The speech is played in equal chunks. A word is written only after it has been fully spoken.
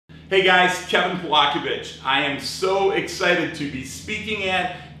Hey guys, Kevin Polakovich. I am so excited to be speaking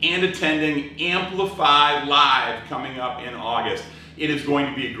at and attending Amplify Live coming up in August. It is going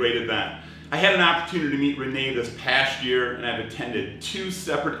to be a great event. I had an opportunity to meet Renee this past year and I've attended 2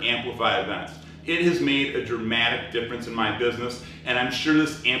 separate Amplify events. It has made a dramatic difference in my business and I'm sure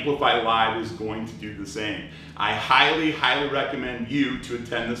this Amplify Live is going to do the same. I highly recommend you to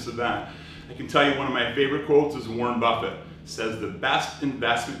attend this event. I can tell you one of my favorite quotes is Warren Buffett. Says the best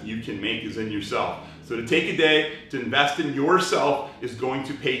investment you can make is in yourself. So to take a day to invest in yourself is going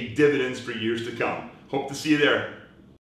to pay dividends for years to come. Hope to see you there.